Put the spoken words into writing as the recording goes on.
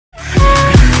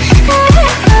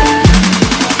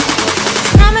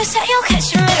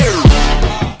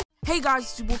guys,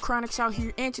 it's your boy Chronix out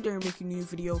here, and today I'm making a new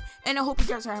video, and I hope you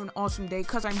guys are having an awesome day,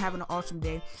 because I'm having an awesome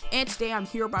day. And today I'm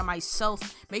here by myself,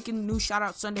 making a new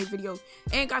Shoutout Sunday video.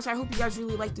 And guys, I hope you guys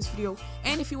really like this video,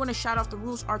 and if you want to shout out, the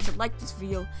rules are to like this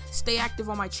video, stay active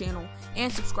on my channel,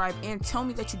 and subscribe, and tell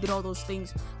me that you did all those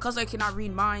things, because I cannot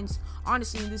read minds.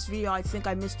 Honestly, in this video, I think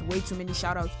I missed way too many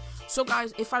shoutouts. So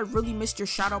guys, if I really missed your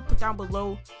shoutout, put down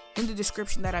below in the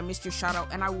description that I missed your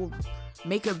shoutout, and I will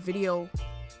make a video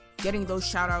getting those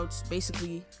shoutouts.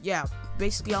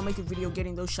 Basically I'll make a video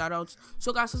getting those shoutouts.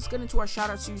 So guys, let's get into our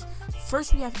shoutout series.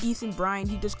 First, we have Ethan Bryan.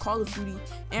 He does Call of Duty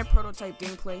and prototype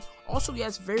gameplay. Also, he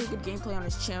has very good gameplay on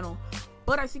his channel,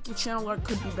 but I think your channel art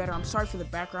could be better. I'm sorry for the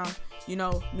background, you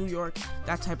know, New York,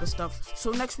 that type of stuff.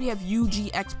 So next we have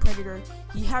UGX Predator.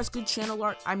 He has good channel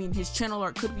art. I mean, his channel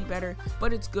art could be better,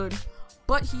 but it's good.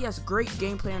 But he has great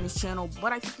gameplay on his channel,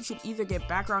 but I think you should either get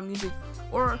background music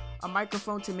or a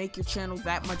microphone to make your channel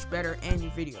that much better and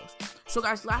your videos. So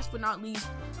guys, last but not least,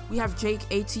 we have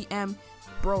JakeATM.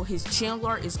 Bro, his channel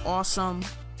art is awesome.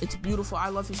 It's beautiful. I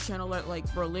love his channel art. Like,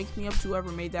 bro, link me up to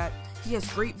whoever made that. He has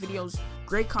great videos,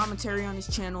 great commentary on his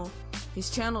channel. His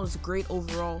channel is great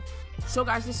overall. So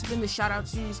guys, this has been the shoutout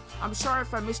series. I'm sorry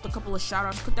if I missed a couple of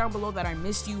shoutouts. Put down below that I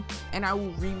missed you, and I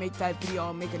will remake that video.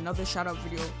 I'll make another shoutout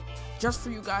video just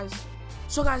for you guys.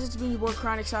 So guys, it's been your boy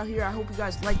Chronix out here. I hope you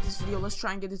guys like this video. Let's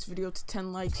try and get this video to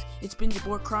 10 likes. It's been your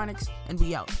boy Chronix, and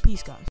we out. Peace, guys.